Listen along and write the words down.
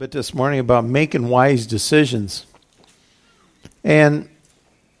But this morning about making wise decisions. And,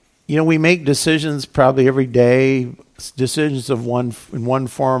 we make decisions probably every day, decisions in one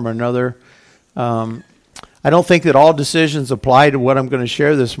form or another. I don't think that all decisions apply to what I'm going to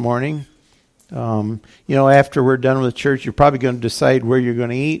share this morning. After we're done with church, you're probably going to decide where you're going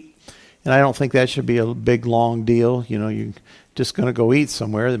to eat. And I don't think that should be a big, long deal. You're just going to go eat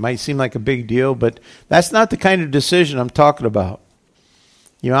somewhere. It might seem like a big deal, but that's not the kind of decision I'm talking about.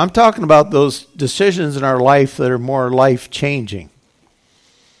 I'm talking about those decisions in our life that are more life-changing.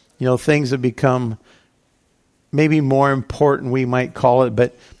 Things that become maybe more important, we might call it,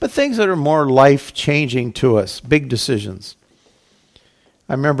 but things that are more life-changing to us, big decisions.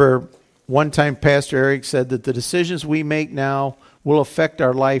 I remember one time Pastor Eric said that the decisions we make now will affect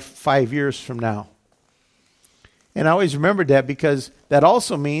our life 5 years from now. And I always remembered that because that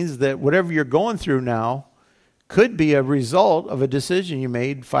also means that whatever you're going through now could be a result of a decision you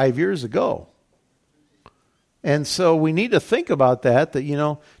made 5 years ago. And so we need to think about that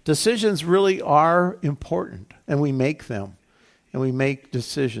decisions really are important, and we make them, and we make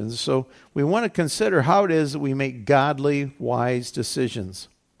decisions. So we want to consider how it is that we make godly, wise decisions.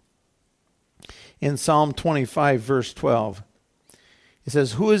 In Psalm 25, verse 12, it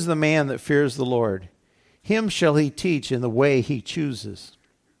says, "Who is the man that fears the Lord? Him shall he teach in the way he chooses."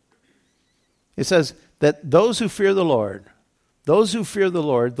 It says that those who fear the Lord,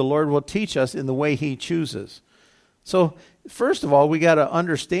 the Lord will teach us in the way he chooses. So, first of all, we got to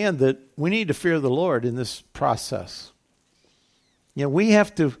understand that we need to fear the Lord in this process. We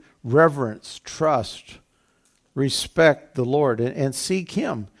have to reverence, trust, respect the Lord, and seek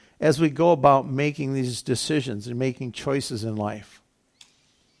him as we go about making these decisions and making choices in life.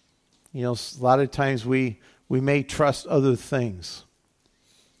 A lot of times we may trust other things.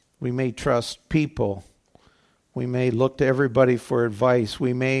 We may trust people. We may look to everybody for advice.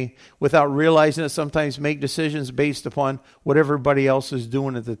 We may, without realizing it, sometimes make decisions based upon what everybody else is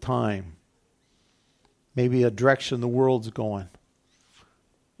doing at the time. Maybe a direction the world's going.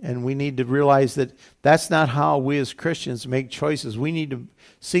 And we need to realize that that's not how we as Christians make choices. We need to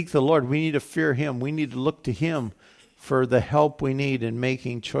seek the Lord. We need to fear him. We need to look to him for the help we need in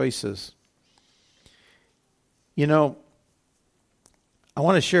making choices. I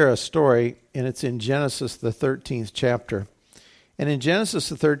want to share a story, and it's in Genesis, the 13th chapter. And in Genesis,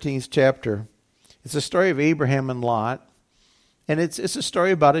 the 13th chapter, it's a story of Abraham and Lot, and it's a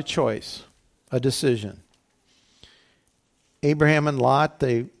story about a choice, a decision. Abraham and Lot,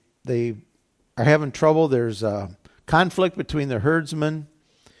 they are having trouble. There's a conflict between the herdsmen.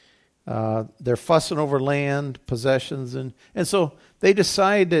 They're fussing over land, possessions, and so they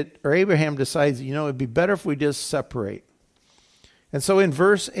decide Abraham decides, it'd be better if we just separate. And so in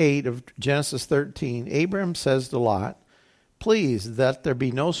verse 8 of Genesis 13, Abraham says to Lot, "Please, that there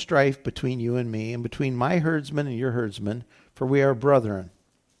be no strife between you and me, and between my herdsmen and your herdsmen, for we are brethren.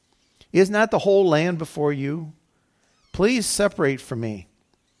 Is not the whole land before you? Please separate from me.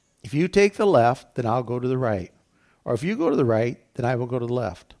 If you take the left, then I'll go to the right. Or if you go to the right, then I will go to the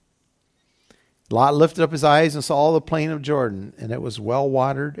left." Lot lifted up his eyes and saw all the plain of Jordan, and it was well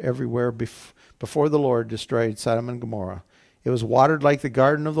watered everywhere before the Lord destroyed Sodom and Gomorrah. It was watered like the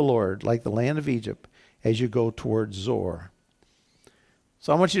garden of the Lord, like the land of Egypt, as you go towards Zoar.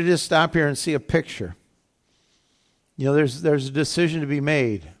 So I want you to just stop here and see a picture. There's a decision to be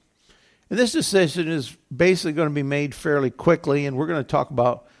made. And this decision is basically going to be made fairly quickly, and we're going to talk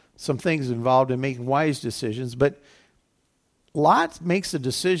about some things involved in making wise decisions. But Lot makes a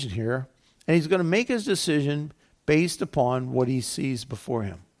decision here, and he's going to make his decision based upon what he sees before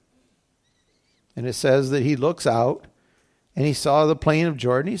him. And it says that he looks out, and he saw the plain of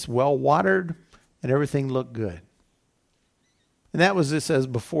Jordan. He's well watered, and everything looked good. And that was, it says,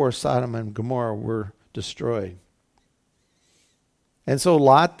 before Sodom and Gomorrah were destroyed. And so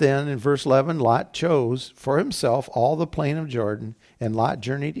Lot then, in verse 11, Lot chose for himself all the plain of Jordan, and Lot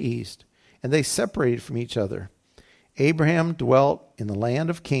journeyed east, and they separated from each other. Abraham dwelt in the land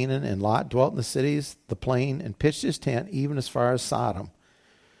of Canaan, and Lot dwelt in the cities, the plain, and pitched his tent even as far as Sodom.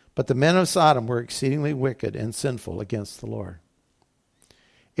 But the men of Sodom were exceedingly wicked and sinful against the Lord.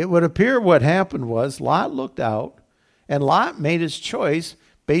 It would appear what happened was Lot looked out, and Lot made his choice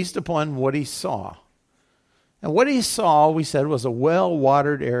based upon what he saw. And what he saw, we said, was a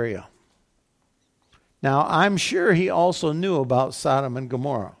well-watered area. Now, I'm sure he also knew about Sodom and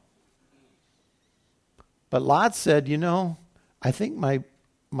Gomorrah. But Lot said, I think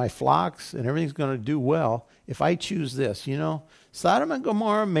my flocks and everything's going to do well if I choose this. Sodom and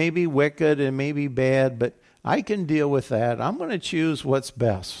Gomorrah may be wicked and may be bad, but I can deal with that. I'm going to choose what's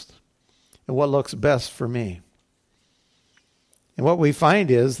best and what looks best for me. And what we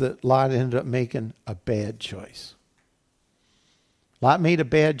find is that Lot ended up making a bad choice. Lot made a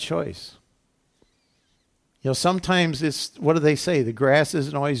bad choice. Sometimes it's, what do they say? The grass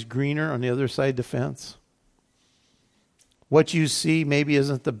isn't always greener on the other side of the fence. What you see maybe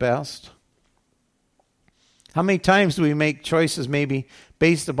isn't the best. How many times do we make choices maybe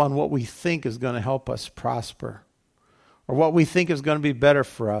based upon what we think is going to help us prosper? Or what we think is going to be better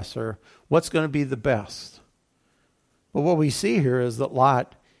for us? Or what's going to be the best? But what we see here is that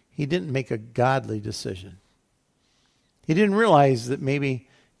Lot, he didn't make a godly decision. He didn't realize that maybe,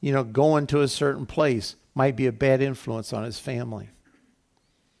 going to a certain place might be a bad influence on his family.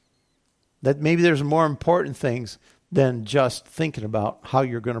 That maybe there's more important things than just thinking about how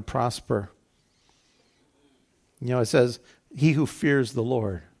you're going to prosper. It says, he who fears the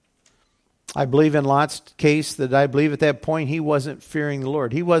Lord. I believe in Lot's case that I believe at that point he wasn't fearing the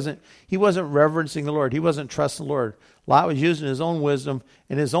Lord. He wasn't reverencing the Lord. He wasn't trusting the Lord. Lot was using his own wisdom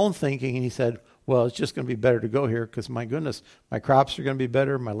and his own thinking, and he said, well, it's just going to be better to go here because, my goodness, my crops are going to be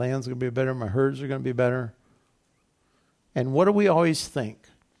better, my land's going to be better, my herds are going to be better. And what do we always think?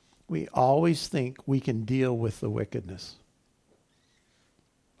 We always think we can deal with the wickedness.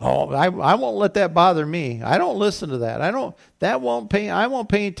 Oh, I won't let that bother me. I don't listen to that. I won't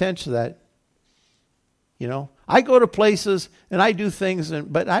pay attention to that. I go to places and I do things,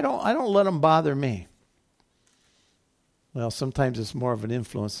 but I don't let them bother me. Well, sometimes it's more of an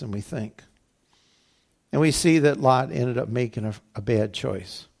influence than we think. And we see that Lot ended up making a bad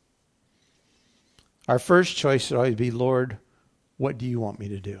choice. Our first choice should always be, Lord, what do you want me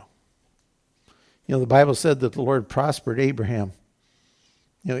to do? The Bible said that the Lord prospered Abraham.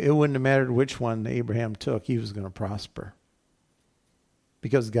 It wouldn't have mattered which one Abraham took, he was going to prosper.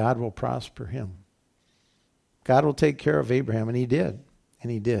 Because God will prosper him. God will take care of Abraham, and he did.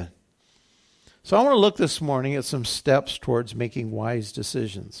 And he did. So I want to look this morning at some steps towards making wise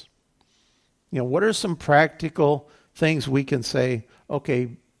decisions. What are some practical things we can say,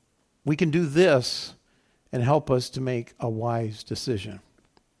 okay, we can do this and help us to make a wise decision?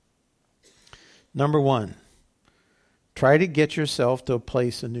 Number one, try to get yourself to a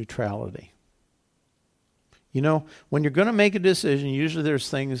place of neutrality. When you're going to make a decision, usually there's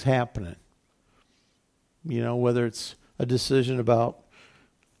things happening. Whether it's a decision about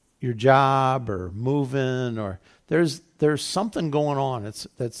your job or moving, or there's something going on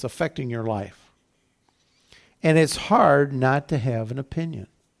that's affecting your life. And it's hard not to have an opinion.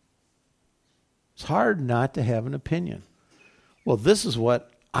 It's hard not to have an opinion. Well, this is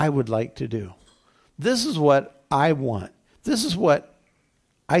what I would like to do. This is what I want. This is what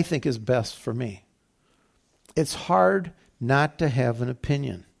I think is best for me. It's hard not to have an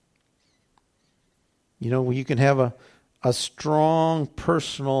opinion. You can have a strong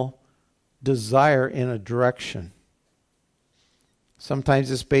personal desire in a direction. Sometimes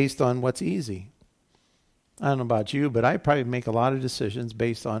it's based on what's easy. I don't know about you, but I probably make a lot of decisions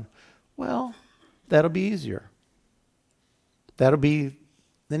based on, well, that'll be easier. That'll be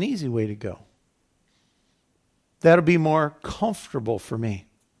an easy way to go. That'll be more comfortable for me.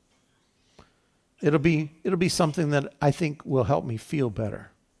 It'll be something that I think will help me feel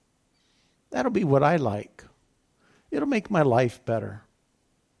better. That'll be what I like. It'll make my life better.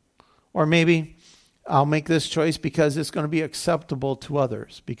 Or maybe I'll make this choice because it's going to be acceptable to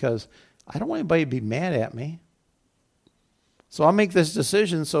others, because I don't want anybody to be mad at me. So I'll make this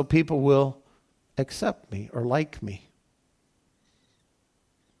decision so people will accept me or like me.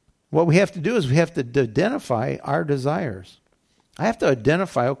 What we have to do is we have to identify our desires. I have to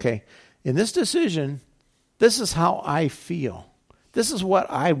identify, okay, in this decision, this is how I feel. This is what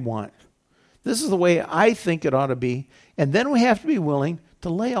I want. This is the way I think it ought to be. And then we have to be willing to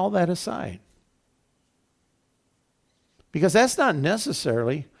lay all that aside. Because that's not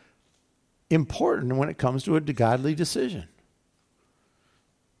necessarily important when it comes to a godly decision.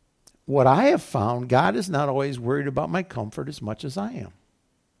 What I have found, God is not always worried about my comfort as much as I am.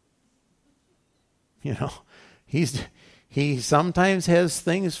 He sometimes has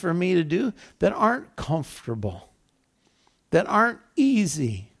things for me to do that aren't comfortable, that aren't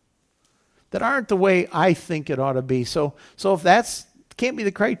easy, that aren't the way I think it ought to be. So if that's can't be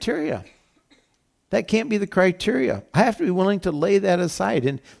the criteria, that can't be the criteria. I have to be willing to lay that aside.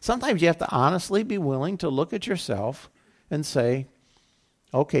 And sometimes you have to honestly be willing to look at yourself and say,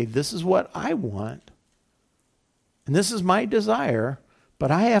 okay, this is what I want, and this is my desire, but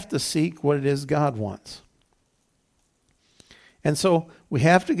I have to seek what it is God wants. And so we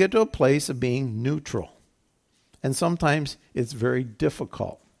have to get to a place of being neutral. And sometimes it's very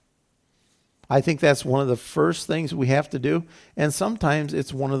difficult. I think that's one of the first things we have to do. And sometimes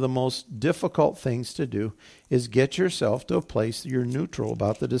it's one of the most difficult things to do is get yourself to a place that you're neutral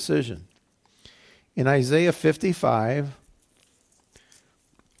about the decision. In Isaiah 55,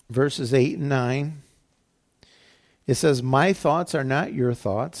 verses 8 and 9, it says, "My thoughts are not your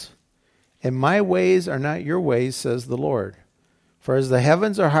thoughts, and my ways are not your ways, says the Lord. For as the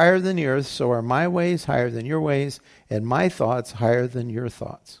heavens are higher than the earth, so are my ways higher than your ways, and my thoughts higher than your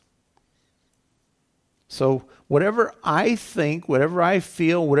thoughts." So whatever I think, whatever I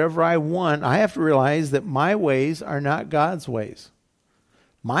feel, whatever I want, I have to realize that my ways are not God's ways.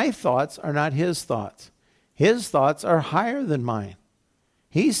 My thoughts are not his thoughts. His thoughts are higher than mine.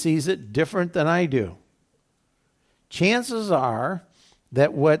 He sees it different than I do. Chances are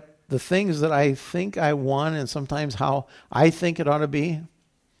that what the things that I think I want and sometimes how I think it ought to be,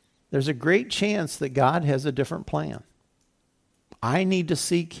 there's a great chance that God has a different plan. I need to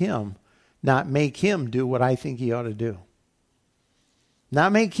seek him, not make him do what I think he ought to do.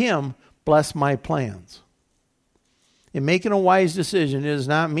 Not make him bless my plans. In making a wise decision, it is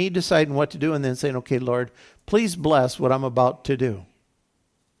not me deciding what to do and then saying, okay, Lord, please bless what I'm about to do.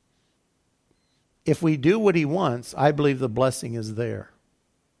 If we do what he wants, I believe the blessing is there.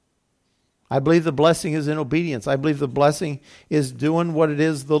 I believe the blessing is in obedience. I believe the blessing is doing what it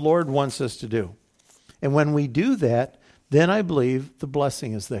is the Lord wants us to do. And when we do that, then I believe the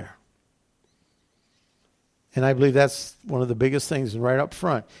blessing is there. And I believe that's one of the biggest things right up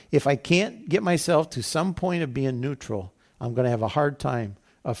front. If I can't get myself to some point of being neutral, I'm going to have a hard time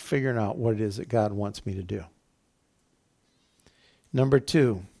of figuring out what it is that God wants me to do. Number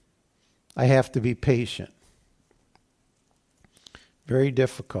 2, I have to be patient. Very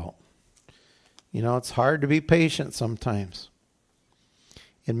difficult. You know, it's hard to be patient sometimes.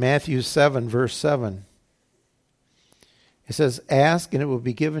 In Matthew 7, verse 7, it says, "Ask and it will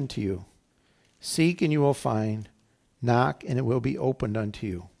be given to you. Seek and you will find. Knock and it will be opened unto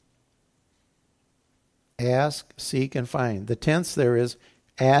you." Ask, seek, and find. The tense there is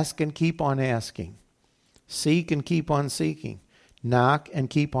ask and keep on asking. Seek and keep on seeking. Knock and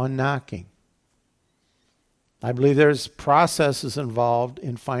keep on knocking. I believe there's processes involved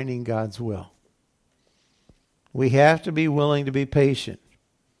in finding God's will. We have to be willing to be patient.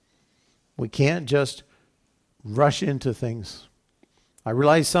 We can't just rush into things. I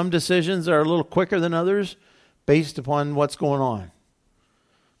realize some decisions are a little quicker than others based upon what's going on.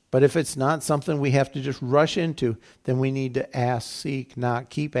 But if it's not something we have to just rush into, then we need to ask, seek, knock,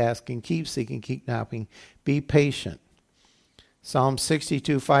 keep asking, keep seeking, keep knocking. Be patient. Psalm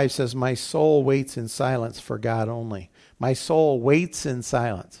 62:5 says, "My soul waits in silence for God only." My soul waits in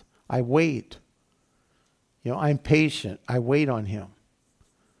silence. I wait. You know, I'm patient. I wait on him.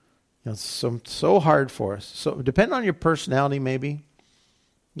 You know, it's so hard for us. So depending on your personality maybe,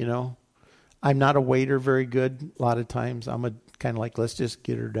 you know, I'm not a waiter very good a lot of times. I'm a kind of like, let's just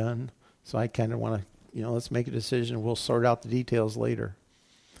get her done. So I kind of want to, you know, let's make a decision. We'll sort out the details later.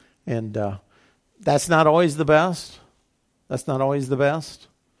 And that's not always the best. That's not always the best.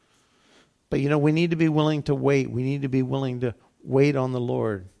 But, you know, we need to be willing to wait. We need to be willing to wait on the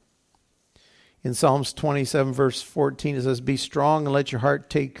Lord. In Psalms 27, verse 14, it says, "Be strong and let your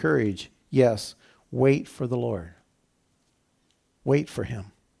heart take courage. Yes, wait for the Lord." Wait for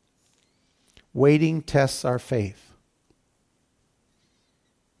him. Waiting tests our faith.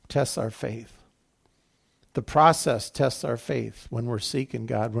 Tests our faith. The process tests our faith when we're seeking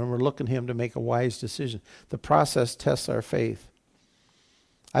God, when we're looking to him to make a wise decision. The process tests our faith.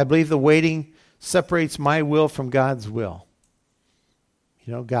 I believe the waiting separates my will from God's will.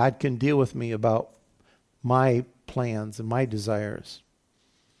 You know, God can deal with me about my plans and my desires.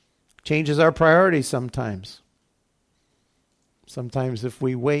 Changes our priorities sometimes. Sometimes if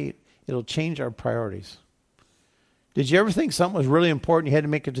we wait, it'll change our priorities. Did you ever think something was really important, you had to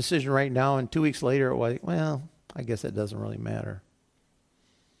make a decision right now, and 2 weeks later it was, well, I guess it doesn't really matter.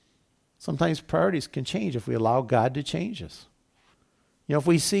 Sometimes priorities can change if we allow God to change us. You know, if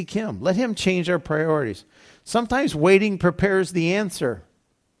we seek him, let him change our priorities. Sometimes waiting prepares the answer.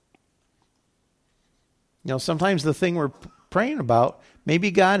 You know, sometimes the thing we're praying about,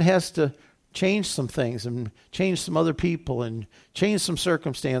 maybe God has to change some things and change some other people and change some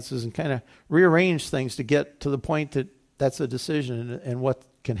circumstances and kind of rearrange things to get to the point that that's a decision and what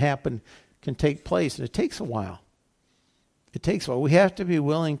can happen can take place. And it takes a while. It takes a while. We have to be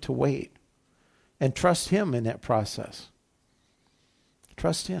willing to wait and trust him in that process.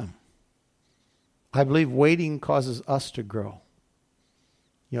 Trust him. I believe waiting causes us to grow.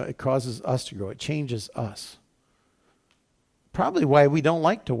 You know, it causes us to grow. It changes us. Probably why we don't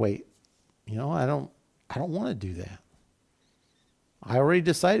like to wait. You know, I don't want to do that. I already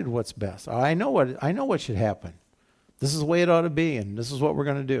decided what's best. I know what should happen. This is the way it ought to be, and this is what we're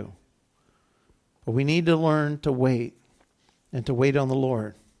going to do. But we need to learn to wait and to wait on the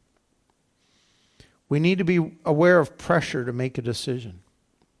Lord. We need to be aware of pressure to make a decision.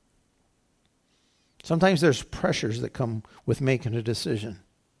 Sometimes there's pressures that come with making a decision.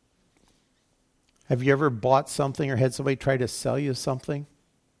 Have you ever bought something or had somebody try to sell you something?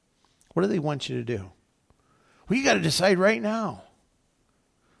 What do they want you to do? Well, you got to decide right now.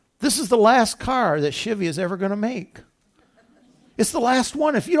 This is the last car that Chevy is ever going to make. It's the last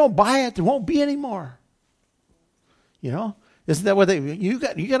one. If you don't buy it, there won't be any more. You know? Isn't that what you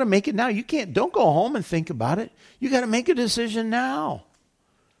got to make it now. Don't go home and think about it. You got to make a decision now.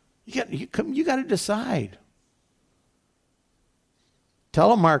 You got to decide.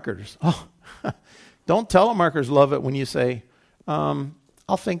 Telemarketers. Oh, don't telemarketers love it when you say,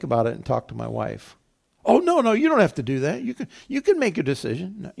 I'll think about it and talk to my wife. Oh, no, you don't have to do that. You can make a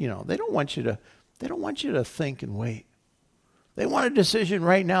decision. You know, they don't want you to think and wait. They want a decision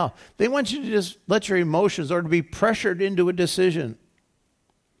right now. They want you to just let your emotions or to be pressured into a decision.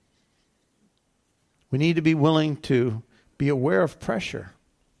 We need to be willing to be aware of pressure.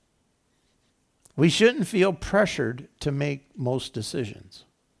 We shouldn't feel pressured to make most decisions.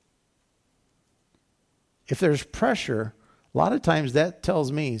 If there's pressure, a lot of times that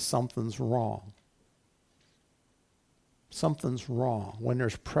tells me something's wrong. Something's wrong when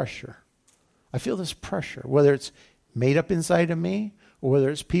there's pressure. I feel this pressure, whether it's made up inside of me or whether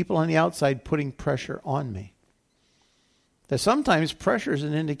it's people on the outside putting pressure on me. That sometimes pressure is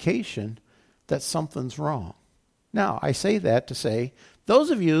an indication that something's wrong. Now, I say that to say,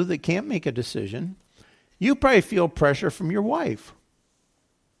 those of you that can't make a decision, you probably feel pressure from your wife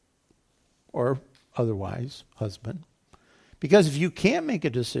or otherwise husband. Because if you can't make a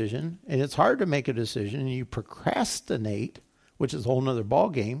decision, and it's hard to make a decision, and you procrastinate, which is a whole other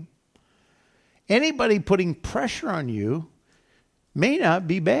ballgame, anybody putting pressure on you may not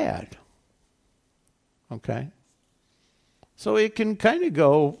be bad. Okay? So it can kind of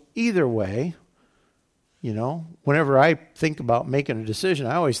go either way. You know, whenever I think about making a decision,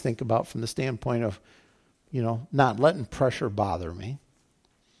 I always think about from the standpoint of, you know, not letting pressure bother me.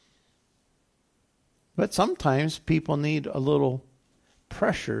 But sometimes people need a little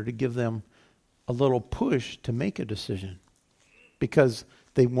pressure to give them a little push to make a decision because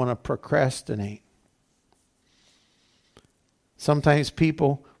they want to procrastinate. Sometimes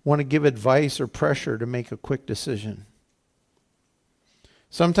people want to give advice or pressure to make a quick decision.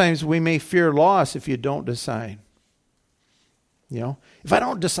 Sometimes we may fear loss if you don't decide. You know, if I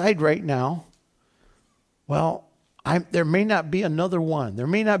don't decide right now, well, there may not be another one. There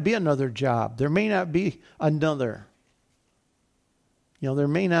may not be another job. There may not be another. You know, there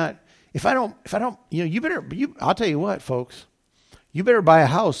may not. If I don't, you better. I'll tell you what, folks. You better buy a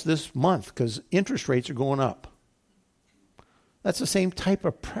house this month because interest rates are going up. That's the same type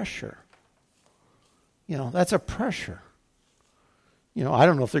of pressure. You know, that's a pressure. You know, I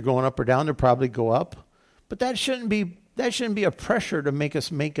don't know if they're going up or down. They'll probably go up, but that shouldn't be a pressure to make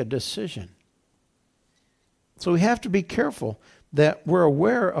us make a decision. So we have to be careful that we're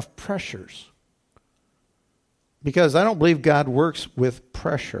aware of pressures. Because I don't believe God works with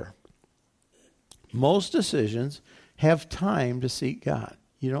pressure. Most decisions have time to seek God.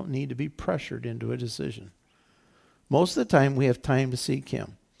 You don't need to be pressured into a decision. Most of the time we have time to seek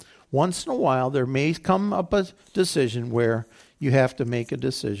Him. Once in a while there may come up a decision where you have to make a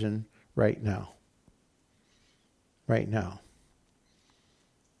decision right now. Right now.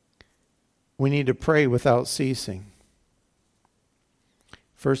 We need to pray without ceasing.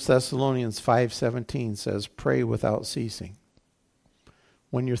 1 Thessalonians 5:17 says, pray without ceasing.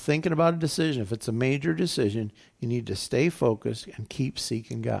 When you're thinking about a decision, if it's a major decision, you need to stay focused and keep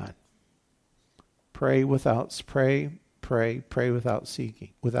seeking God. Pray without ceasing.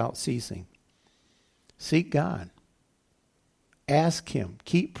 Seek God. Ask Him.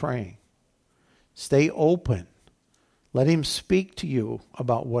 Keep praying. Stay open. Let Him speak to you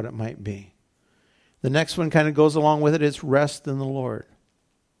about what it might be. The next one kind of goes along with it. It's rest in the Lord.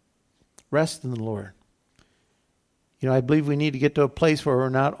 Rest in the Lord. You know, I believe we need to get to a place where we're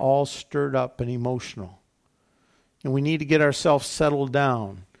not all stirred up and emotional. And we need to get ourselves settled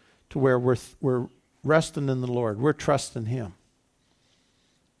down to where we're resting in the Lord. We're trusting Him.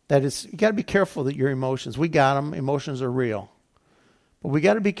 That is, you got to be careful that your emotions, we got them, emotions are real. But we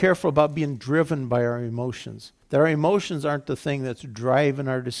got to be careful about being driven by our emotions. That our emotions aren't the thing that's driving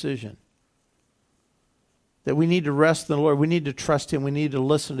our decision. That we need to rest in the Lord. We need to trust Him. We need to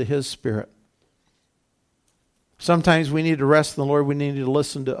listen to His Spirit. Sometimes we need to rest in the Lord. We need to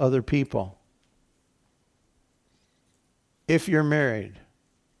listen to other people. if you're married,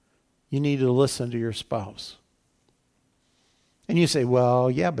 you need to listen to your spouse. And you say, well,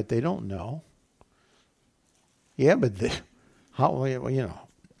 yeah, but they don't know. Yeah, but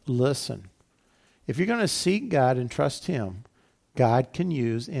listen. If you're going to seek God and trust Him, God can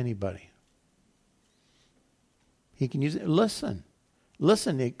use anybody. He can use it. Listen,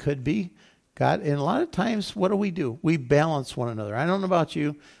 it could be God. And a lot of times, what do? We balance one another. I don't know about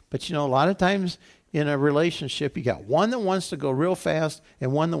you, but a lot of times in a relationship, you got one that wants to go real fast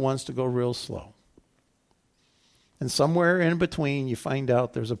and one that wants to go real slow. And somewhere in between, you find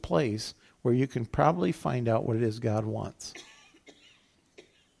out there's a place where you can probably find out what it is God wants.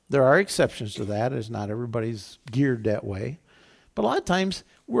 There are exceptions to that, as not everybody's geared that way. But a lot of times,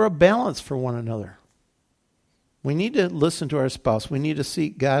 we're a balance for one another. We need to listen to our spouse. We need to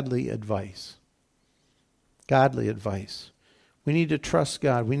seek godly advice. Godly advice. We need to trust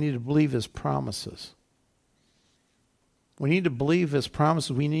God. We need to believe His promises. We need to believe His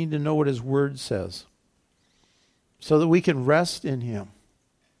promises. We need to know what His Word says so that we can rest in Him.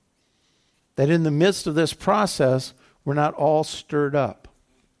 That in the midst of this process, we're not all stirred up.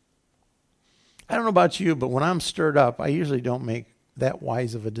 I don't know about you, but when I'm stirred up, I usually don't make that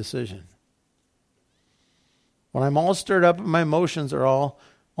wise of a decision. When I'm all stirred up and my emotions are all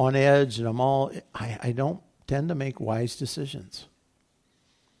on edge and I don't tend to make wise decisions.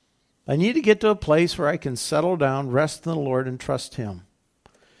 I need to get to a place where I can settle down, rest in the Lord, and trust Him.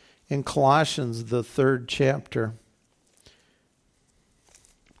 In Colossians, the 3rd chapter,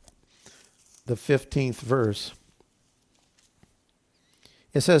 the 15th verse,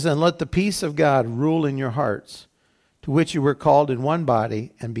 it says, "And let the peace of God rule in your hearts, to which you were called in one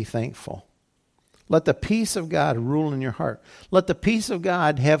body, and be thankful." Let the peace of God rule in your heart. Let the peace of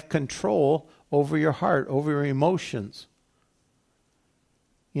God have control over your heart, over your emotions.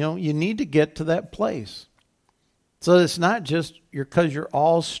 You need to get to that place. So it's not just because you're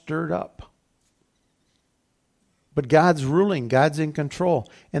all stirred up. But God's ruling, God's in control.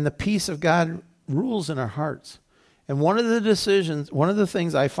 And the peace of God rules in our hearts. And one of the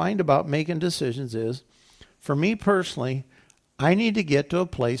things I find about making decisions is, for me personally, I need to get to a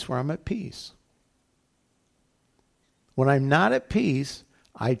place where I'm at peace. When I'm not at peace,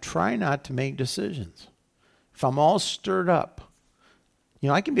 I try not to make decisions. If I'm all stirred up,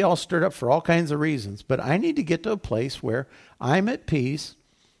 I can be all stirred up for all kinds of reasons, but I need to get to a place where I'm at peace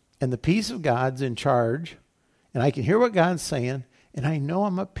and the peace of God's in charge and I can hear what God's saying and I know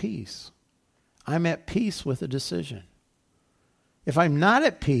I'm at peace. I'm at peace with a decision. If I'm not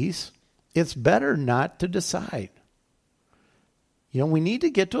at peace, it's better not to decide. We need to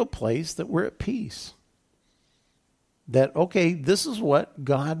get to a place that we're at peace. That, okay, this is what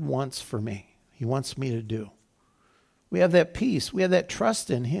God wants for me. He wants me to do. We have that peace. We have that trust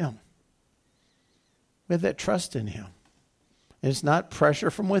in Him. We have that trust in Him. And it's not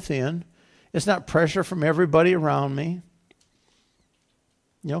pressure from within. It's not pressure from everybody around me.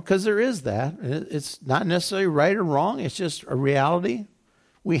 Because there is that. It's not necessarily right or wrong. It's just a reality.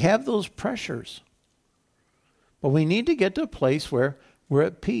 We have those pressures. But we need to get to a place where we're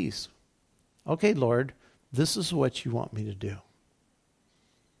at peace. Okay, Lord, this is what you want me to do.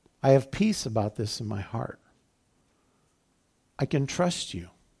 I have peace about this in my heart. I can trust you.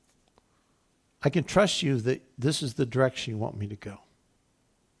 I can trust you that this is the direction you want me to go.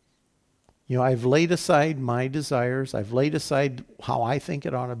 I've laid aside my desires. I've laid aside how I think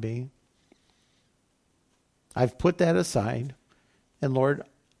it ought to be. I've put that aside. And Lord,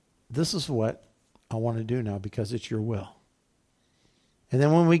 this is what I want to do now because it's your will. And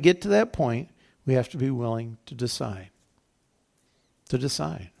then when we get to that point, we have to be willing to decide. To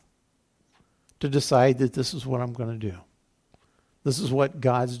decide. To decide that this is what I'm going to do. This is what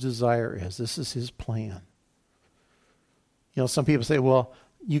God's desire is. This is His plan. Some people say, well,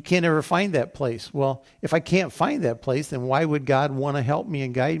 you can't ever find that place. Well, if I can't find that place, then why would God want to help me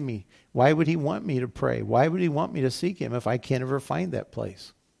and guide me? Why would He want me to pray? Why would He want me to seek Him if I can't ever find that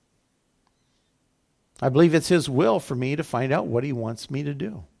place? I believe it's His will for me to find out what He wants me to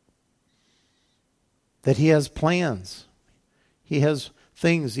do. That He has plans. He has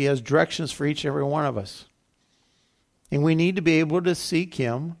things. He has directions for each and every one of us. And we need to be able to seek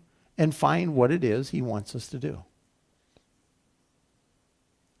Him and find what it is He wants us to do.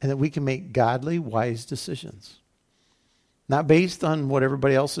 And that we can make godly, wise decisions. Not based on what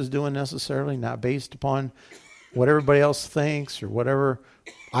everybody else is doing necessarily, not based upon what everybody else thinks or whatever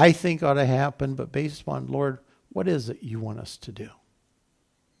I think ought to happen, but based upon, Lord, what is it you want us to do?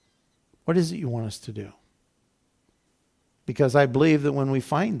 What is it you want us to do? Because I believe that when we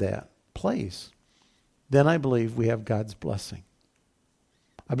find that place, then I believe we have God's blessing.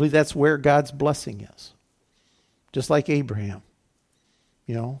 I believe that's where God's blessing is. Just like Abraham.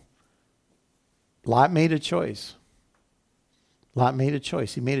 Lot made a choice. Lot made a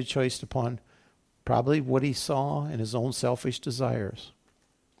choice. He made a choice upon probably what he saw and his own selfish desires,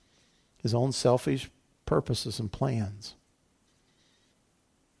 his own selfish purposes and plans.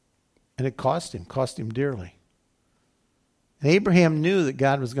 And it cost him dearly. And Abraham knew that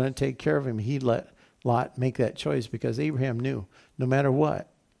God was going to take care of him. He let Lot make that choice because Abraham knew, no matter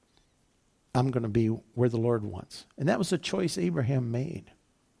what, I'm going to be where the Lord wants. And that was a choice Abraham made.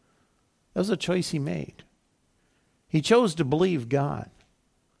 That was a choice he made. He chose to believe God.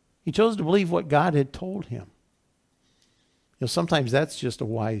 He chose to believe what God had told him. Sometimes that's just a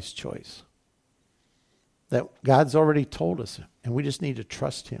wise choice. That God's already told us, and we just need to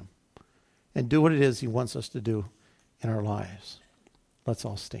trust him and do what it is he wants us to do in our lives. Let's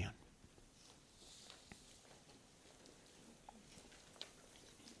all stand.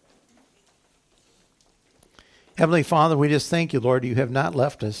 Heavenly Father, we just thank you, Lord. You have not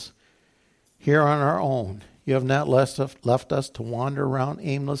left us here on our own. You have not left us to wander around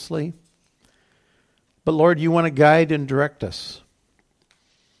aimlessly. But Lord, you want to guide and direct us.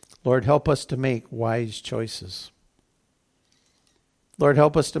 Lord, help us to make wise choices. Lord,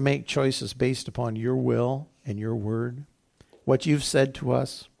 help us to make choices based upon your will and your word, what you've said to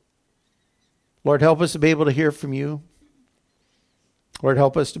us. Lord, help us to be able to hear from you. Lord,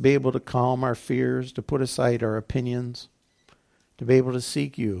 help us to be able to calm our fears, to put aside our opinions, to be able to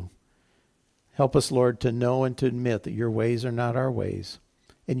seek you. Help us, Lord, to know and to admit that your ways are not our ways,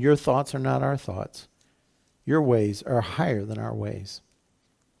 and your thoughts are not our thoughts. Your ways are higher than our ways.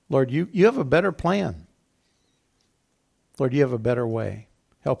 Lord, you have a better plan. Lord, you have a better way.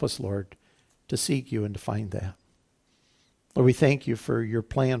 Help us, Lord, to seek you and to find that. Lord, we thank you for your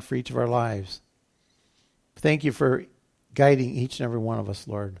plan for each of our lives. Thank you for guiding each and every one of us,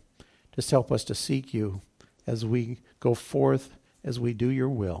 Lord. Just help us to seek you as we go forth, as we do your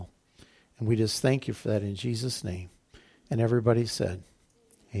will. And we just thank you for that in Jesus' name. And everybody said,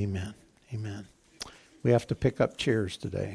 amen. Amen. We have to pick up chairs today.